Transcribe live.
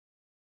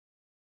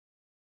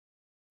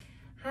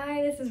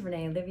Hi, this is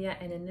Renee Olivia,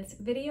 and in this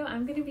video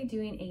I'm going to be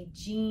doing a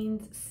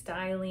jeans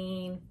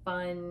styling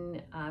fun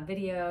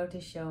video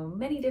to show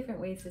many different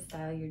ways to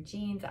style your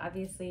jeans.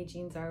 Obviously,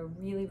 jeans are a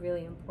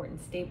really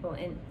important staple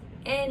in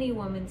any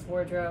woman's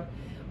wardrobe,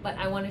 but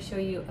I want to show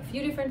you a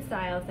few different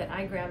styles that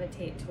I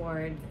gravitate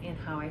towards and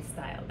how I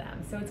style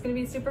them. So it's going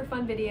to be a super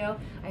fun video.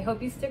 I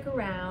hope you stick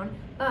around,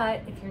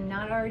 but if you're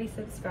not already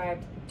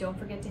subscribed, don't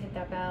forget to hit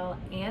that bell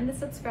and the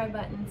subscribe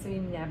button so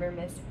you never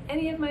miss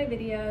any of my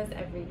videos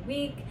every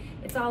week.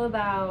 It's all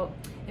about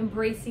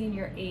embracing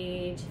your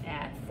age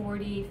at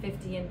 40,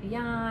 50 and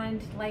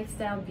beyond,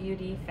 lifestyle,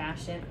 beauty,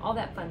 fashion, all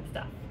that fun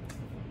stuff.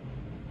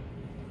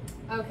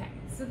 Okay,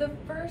 so the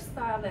first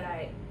style that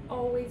I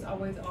always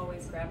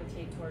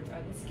gravitate towards are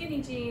the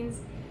skinny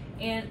jeans.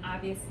 And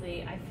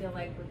obviously I feel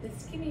like with the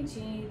skinny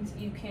jeans,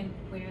 you can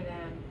wear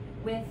them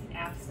with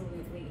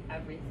absolutely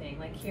everything.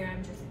 Like here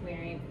I'm just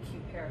wearing a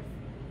cute pair of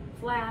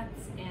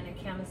flats and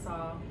a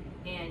camisole,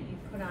 and you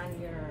put on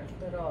your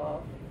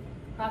little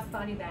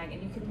crossbody bag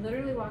and you could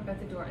literally walk out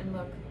the door and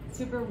look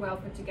super well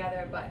put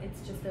together, but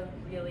it's just a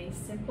really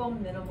simple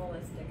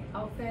minimalistic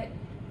outfit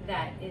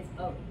that is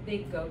a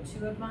big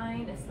go-to of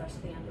mine,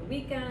 especially on the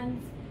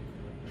weekends.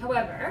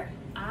 However,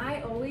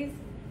 I always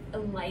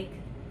like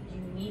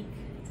unique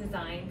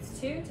designs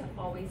too, to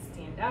always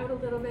stand out a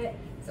little bit.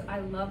 So I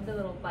love the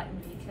little button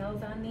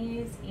details on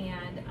these,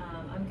 and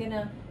I'm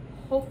gonna,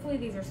 hopefully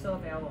these are still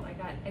available.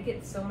 I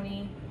get so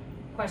many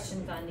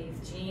questions on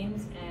these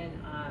jeans, and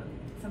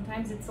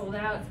sometimes it's sold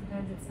out,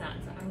 sometimes it's not.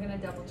 So I'm gonna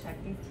double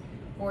check these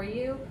for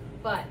you.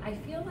 But I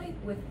feel like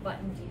with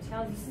button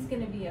details, this is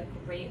gonna be a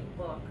great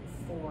look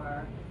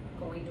for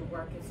going to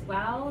work as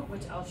well,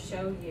 which I'll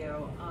show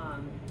you.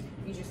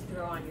 You just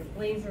throw on your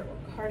blazer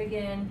or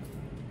cardigan.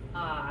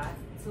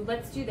 So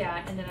let's do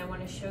that, and then I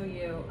want to show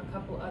you a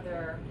couple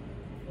other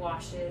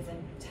washes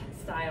and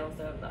styles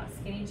of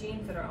skinny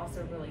jeans that are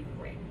also really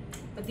great.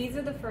 But this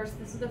is the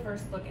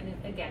first look,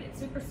 and again, it's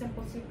super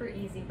simple, super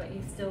easy, but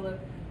you still look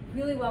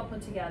really well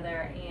put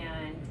together,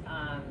 and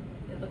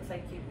it looks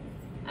like you,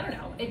 I don't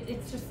know,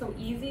 it's just so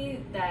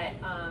easy that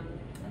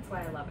that's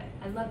why I love it.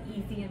 I love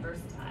easy and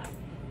versatile.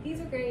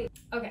 These are great.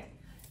 Okay.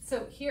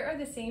 So here are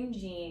the same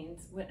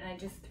jeans when I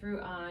just threw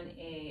on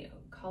a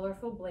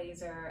colorful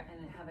blazer,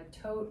 and I have a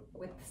tote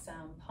with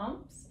some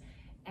pumps.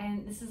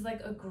 And this is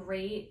like a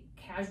great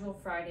casual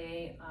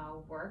Friday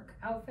work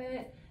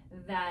outfit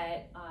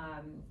that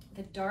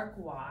the dark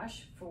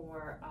wash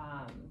for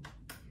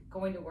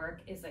going to work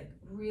is like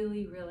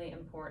really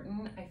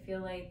important. I feel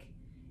like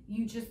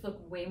you just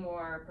look way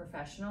more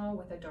professional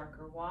with a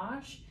darker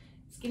wash.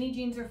 Skinny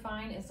jeans are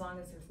fine as long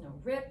as there's no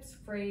rips,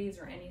 frays,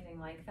 or anything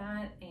like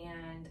that.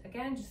 And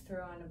again, just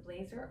throw on a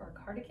blazer or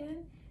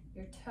cardigan,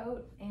 your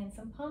tote, and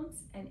some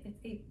pumps, and it's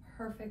a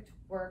perfect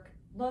work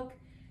look,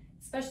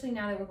 especially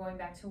now that we're going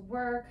back to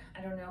work.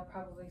 I don't know,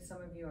 probably some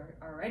of you are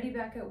already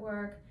back at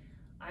work.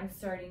 I'm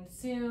starting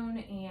soon,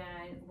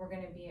 and we're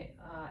gonna be,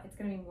 it's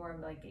gonna be more of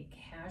like a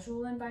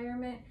casual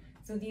environment.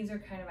 So these are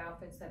kind of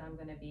outfits that I'm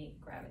gonna be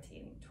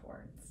gravitating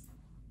towards.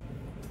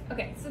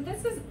 Okay, so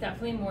this is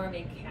definitely more of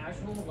a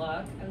casual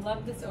look. I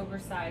love this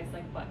oversized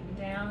like button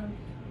down.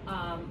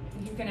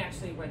 You can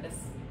actually wear this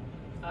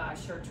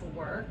shirt to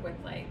work with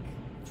like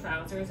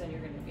trousers and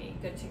you're gonna be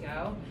good to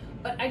go.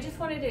 But I just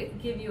wanted to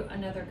give you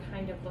another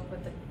kind of look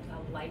with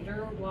a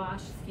lighter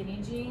wash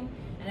skinny jean,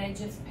 and I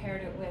just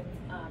paired it with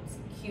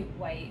some cute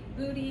white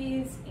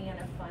booties and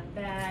a fun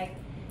bag.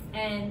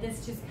 And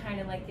this just kind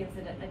of like gives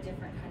it a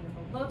different kind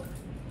of a look.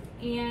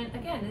 And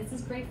again, this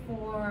is great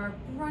for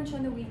brunch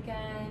on the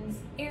weekends,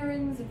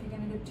 errands, if you're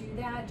gonna go do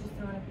that, just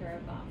throw on a pair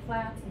of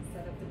flats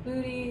instead of the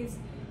booties.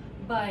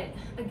 But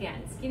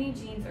again, skinny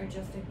jeans are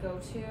just a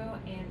go-to,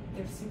 and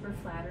they're super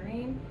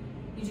flattering.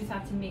 You just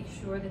have to make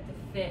sure that the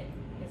fit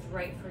is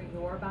right for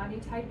your body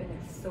type, and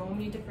there's so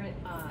many different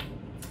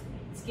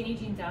skinny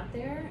jeans out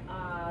there.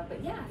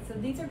 But yeah, so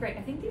these are great.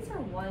 I think these are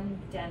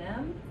one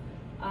denim,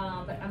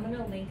 but I'm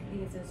gonna link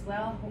these as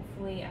well.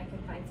 Hopefully I can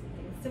find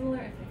something similar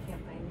if I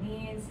can't find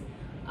these.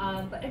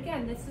 But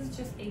again, this is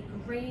just a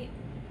great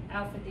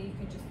outfit that you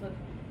can just look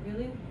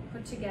really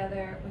put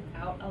together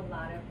without a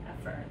lot of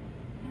effort.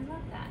 I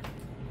love that.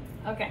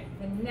 Okay,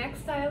 the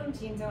next style of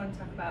jeans I want to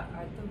talk about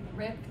are the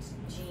ripped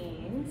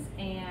jeans,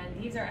 and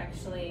these are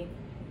actually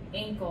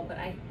ankle, but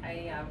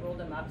I rolled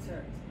them up, so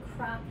it's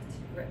cropped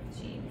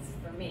ripped jeans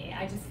for me.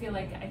 I just feel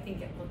like I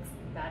think it looks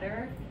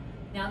better.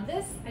 Now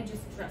this, I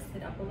just dressed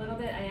it up a little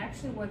bit. I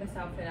actually wore this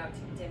outfit out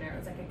to dinner. It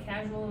was like a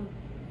casual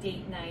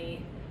date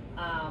night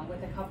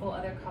with a couple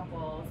other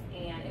couples,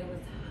 and it was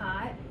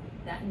hot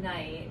that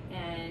night,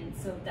 and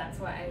so that's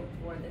why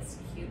I wore this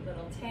cute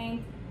little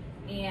tank.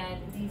 And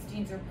these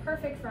jeans are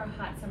perfect for a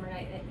hot summer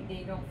night.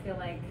 They don't feel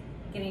like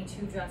getting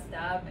too dressed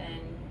up,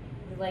 and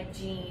you like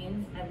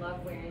jeans. I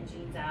love wearing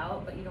jeans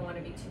out, but you don't want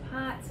to be too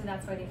hot, so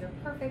that's why these are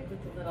perfect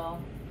with the little,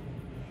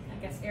 I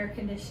guess, air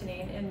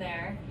conditioning in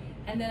there.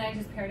 And then I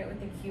just paired it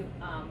with a cute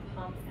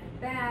pump and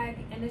bag,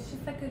 and it's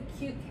just like a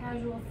cute,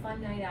 casual,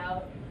 fun night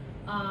out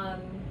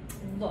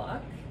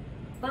look.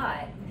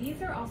 But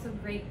these are also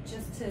great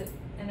just to,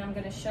 and I'm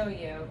gonna show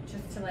you,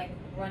 just to like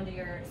run to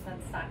your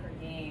son's soccer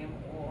game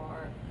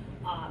or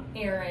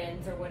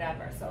errands or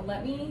whatever. So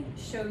let me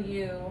show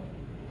you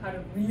how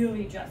to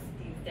really dress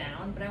these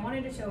down, but I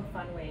wanted to show a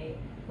fun way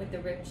with the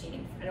ripped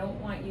jeans. I don't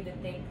want you to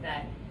think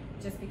that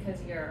just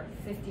because you're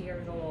 50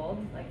 years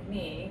old, like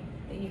me,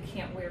 that you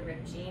can't wear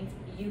ripped jeans.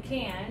 You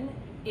can,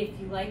 if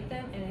you like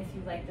them and if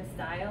you like the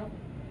style,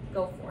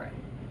 go for it.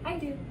 I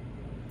do.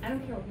 I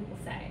don't care what people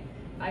say.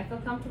 If I feel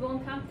comfortable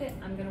and confident,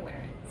 I'm gonna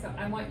wear it. So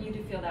I want you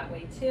to feel that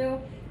way too.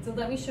 So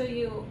let me show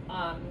you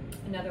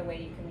another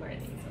way you can wear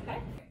these, okay?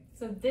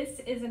 So this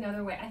is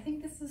another way. I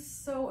think this is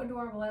so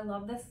adorable. I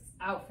love this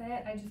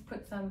outfit. I just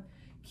put some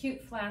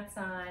cute flats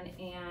on,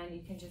 and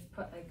you can just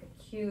put like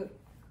a cute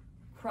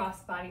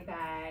crossbody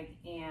bag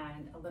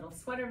and a little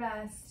sweater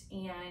vest,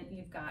 and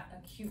you've got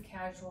a cute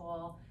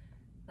casual,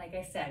 like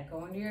I said,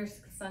 going to your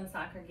son's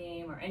soccer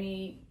game or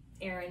any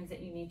errands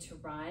that you need to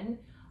run.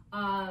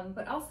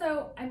 But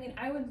also, I mean,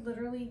 I would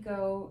literally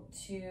go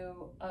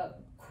to a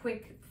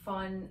quick,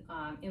 fun,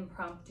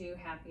 impromptu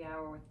happy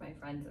hour with my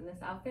friends in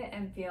this outfit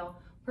and feel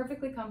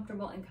perfectly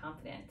comfortable and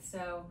confident.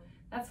 So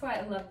that's why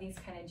I love these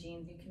kind of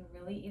jeans. You can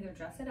really either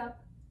dress it up,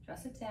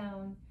 dress it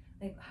down,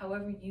 like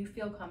however you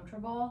feel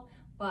comfortable.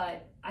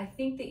 But I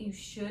think that you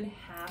should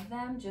have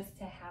them just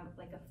to have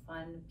like a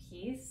fun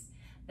piece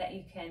that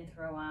you can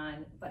throw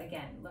on, but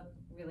again, look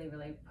really,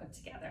 really put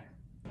together.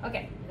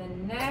 Okay, the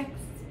next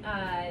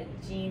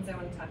jeans I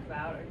want to talk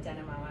about, or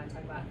denim I want to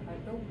talk about,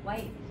 are the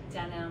white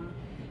denim.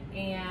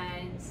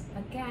 And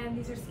again,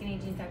 these are skinny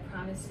jeans. I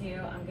promise you,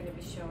 I'm going to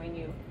be showing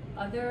you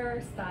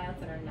other styles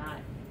that are not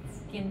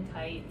skin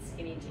tight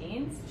skinny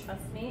jeans.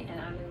 Trust me, and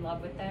I'm in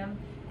love with them,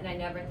 and I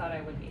never thought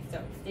I would be.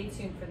 So stay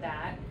tuned for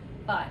that.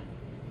 But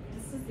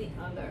this is the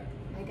other.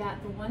 I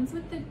got the ones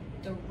with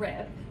the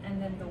rip,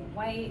 and then the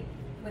white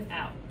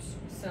without.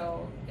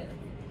 So,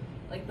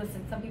 like,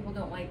 listen, some people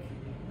don't like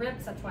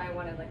rips. That's why I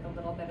wanted like a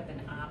little bit of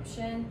an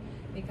option,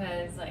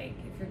 because like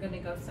if you're going to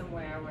go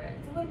somewhere where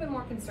it's a little bit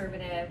more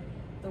conservative,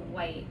 the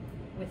white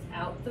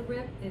without the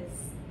rip is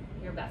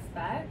your best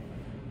bet.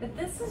 But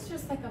this is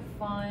just like a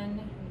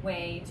fun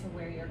way to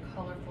wear your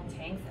colorful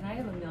tanks, and I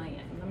have a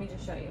million. Let me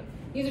just show you.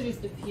 These are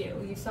just a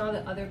few. You saw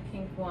the other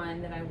pink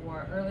one that I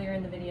wore earlier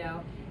in the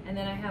video, and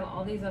then I have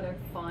all these other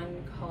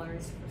fun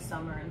colors for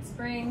summer and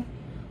spring.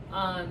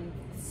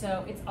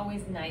 So it's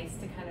always nice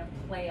to kind of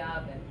play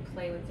up and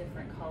play with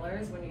different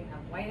colors when you have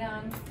white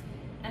on.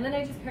 And then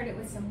I just paired it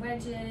with some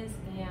wedges,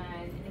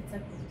 and it's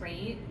a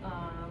great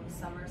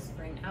summer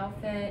spring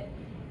outfit.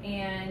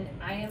 And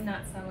I am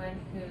not someone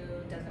who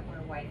doesn't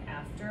wear white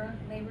after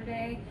Labor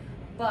Day,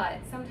 but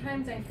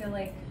sometimes I feel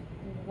like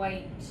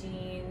white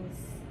jeans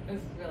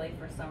is really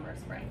for summer,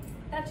 spring.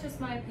 That's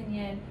just my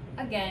opinion.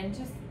 Again,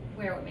 just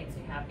wear what makes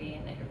you happy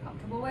and that you're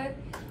comfortable with.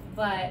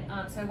 But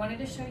so I wanted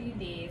to show you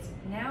these.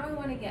 Now I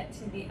want to get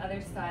to the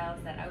other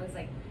styles that I was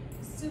like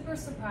super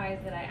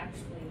surprised that I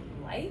actually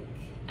like.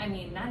 I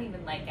mean, not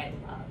even like, I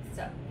love.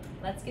 So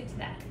let's get to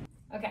that.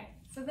 Okay,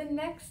 so the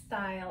next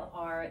style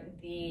are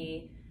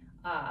the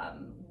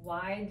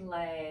wide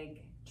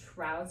leg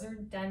trouser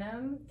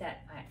denim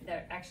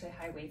they're actually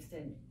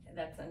high-waisted.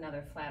 That's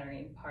another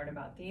flattering part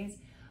about these.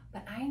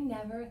 But I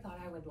never thought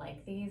I would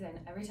like these, and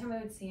every time I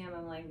would see them,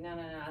 I'm like, no,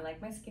 I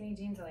like my skinny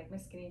jeans, I like my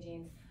skinny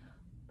jeans.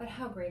 But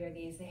how great are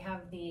these? They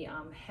have the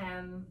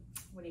hem,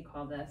 what do you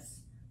call this?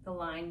 The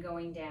line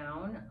going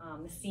down,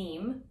 the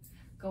seam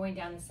going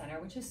down the center,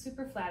 which is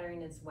super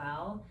flattering as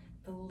well.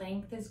 The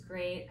length is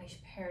great. I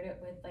paired it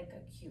with like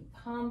a cute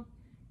pump.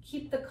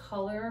 Keep the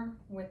color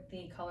with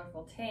the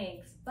colorful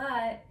tanks,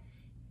 but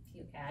if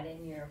you add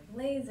in your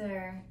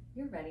blazer,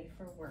 you're ready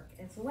for work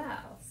as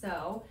well.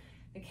 So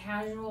the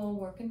casual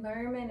work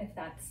environment, if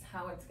that's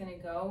how it's gonna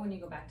go when you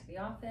go back to the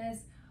office,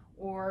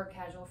 or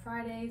casual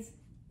Fridays,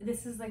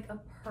 this is like a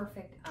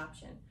perfect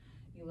option.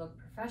 You look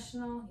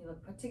professional, you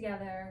look put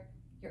together,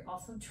 you're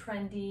also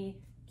trendy,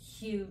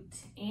 cute,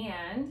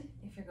 and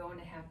if you're going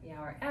to happy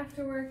hour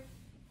after work,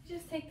 you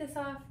just take this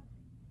off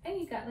and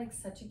you got like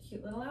such a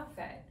cute little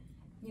outfit.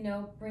 You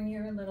know, bring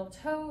your little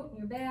tote,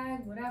 your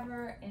bag,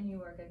 whatever, and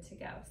you are good to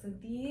go. So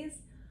these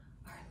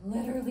are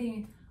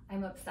literally,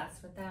 I'm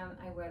obsessed with them.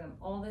 I wear them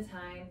all the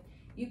time.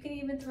 You can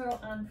even throw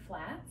on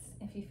flats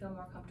if you feel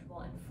more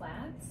comfortable in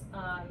flats.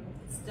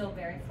 Still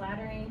very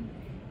flattering,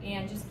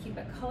 and just keep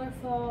it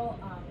colorful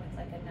with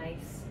like a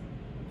nice,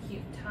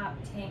 cute top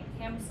tank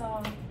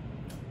camisole.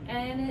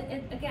 And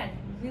it again,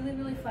 really,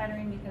 really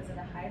flattering because of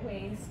the high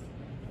waist,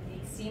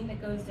 the seam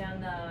that goes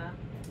down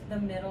the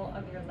middle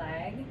of your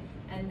leg,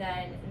 and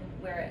then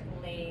where it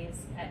lays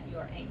at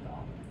your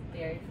ankle.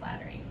 Very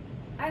flattering.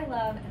 I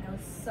love, and I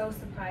was so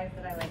surprised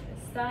that I like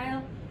this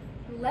style.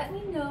 Let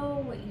me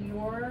know what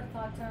your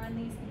thoughts are on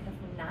these, because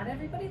not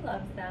everybody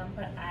loves them,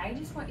 but I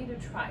just want you to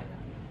try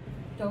them.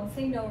 Don't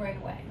say no right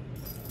away.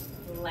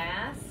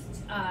 Last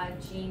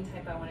jean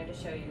type I wanted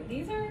to show you.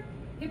 These are,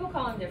 people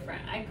call them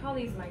different. I call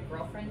these my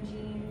girlfriend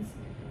jeans,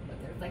 but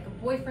there's like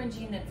a boyfriend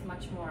jean that's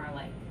much more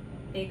like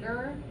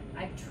bigger.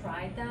 I've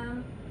tried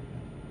them.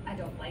 I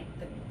don't like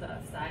the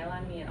style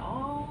on me at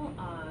all.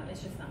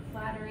 It's just not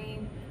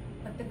flattering.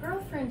 But the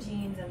girlfriend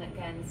jeans, and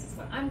again, this is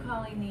what I'm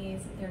calling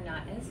these, they're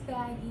not as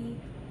baggy,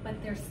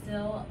 but they're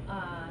still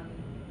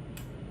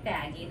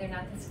baggy. They're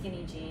not the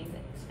skinny jeans.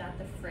 It's got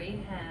the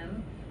frayed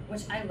hem,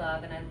 which I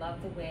love, and I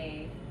love the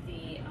way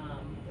the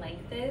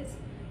length is.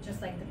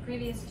 Just like the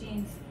previous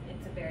jeans,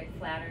 it's a very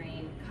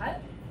flattering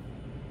cut.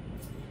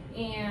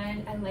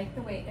 And I like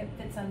the way it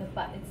fits on the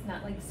butt. It's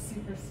not like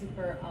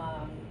super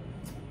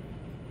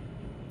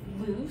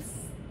loose,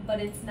 but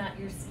it's not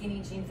your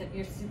skinny jeans that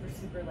you're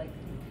super like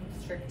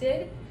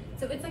constricted.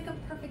 So it's like a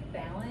perfect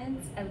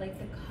balance. I like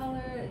the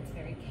color, it's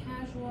very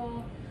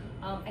casual.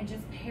 I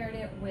just paired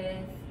it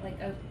with like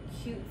a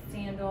cute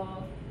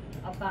sandal,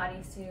 a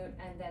bodysuit,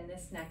 and then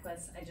this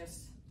necklace.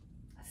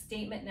 A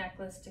statement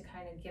necklace to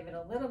kind of give it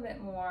a little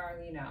bit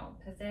more, you know,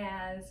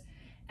 pizzazz.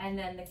 And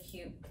then the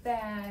cute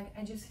bag,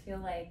 I just feel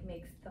like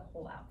makes the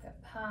whole outfit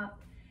pop.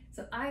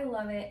 So I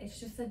love it. It's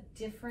just a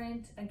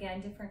different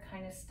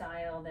kind of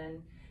style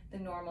than the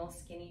normal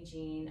skinny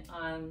jean.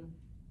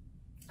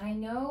 I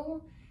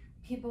know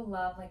people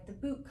love like the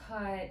boot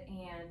cut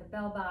and the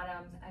bell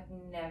bottoms. I've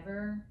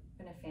never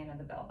been a fan of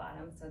the bell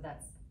bottom, so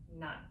that's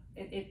not,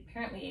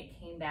 apparently it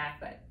came back,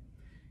 but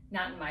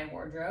not in my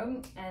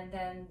wardrobe. And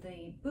then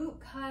the boot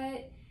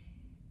cut,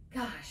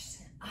 gosh,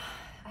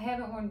 I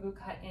haven't worn boot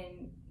cut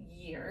in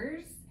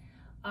years.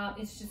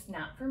 It's just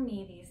not for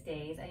me these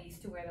days. I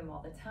used to wear them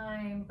all the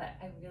time, but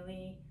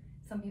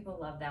some people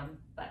love them.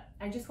 But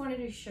I just wanted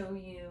to show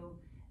you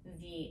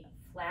the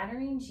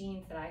flattering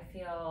jeans that I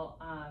feel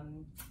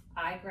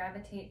I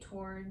gravitate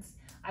towards.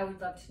 I would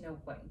love to know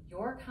what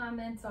your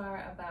comments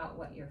are about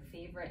what your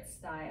favorite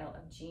style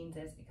of jeans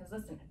is, because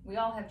listen, we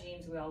all have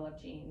jeans, we all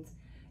love jeans.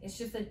 It's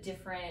just a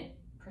different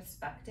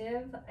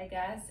perspective, I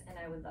guess, and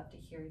I would love to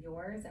hear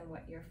yours and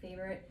what your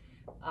favorite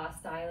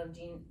style of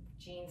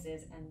jeans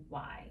is and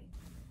why.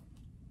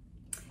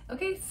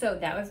 Okay, so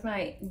that was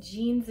my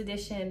jeans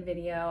edition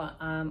video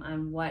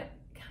on what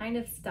kind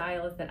of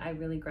styles that I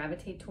really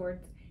gravitate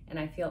towards and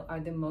I feel are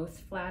the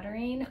most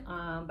flattering.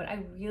 But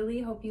I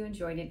really hope you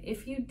enjoyed it.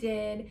 If you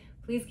did,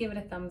 please give it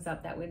a thumbs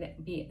up. That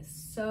would be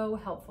so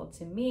helpful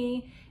to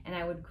me, and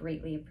I would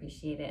greatly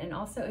appreciate it. And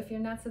also, if you're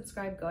not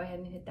subscribed, go ahead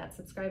and hit that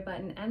subscribe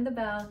button and the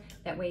bell.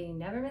 That way you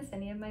never miss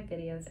any of my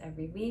videos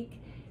every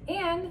week.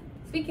 And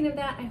speaking of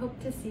that, I hope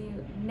to see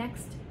you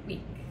next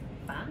week.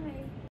 Bye.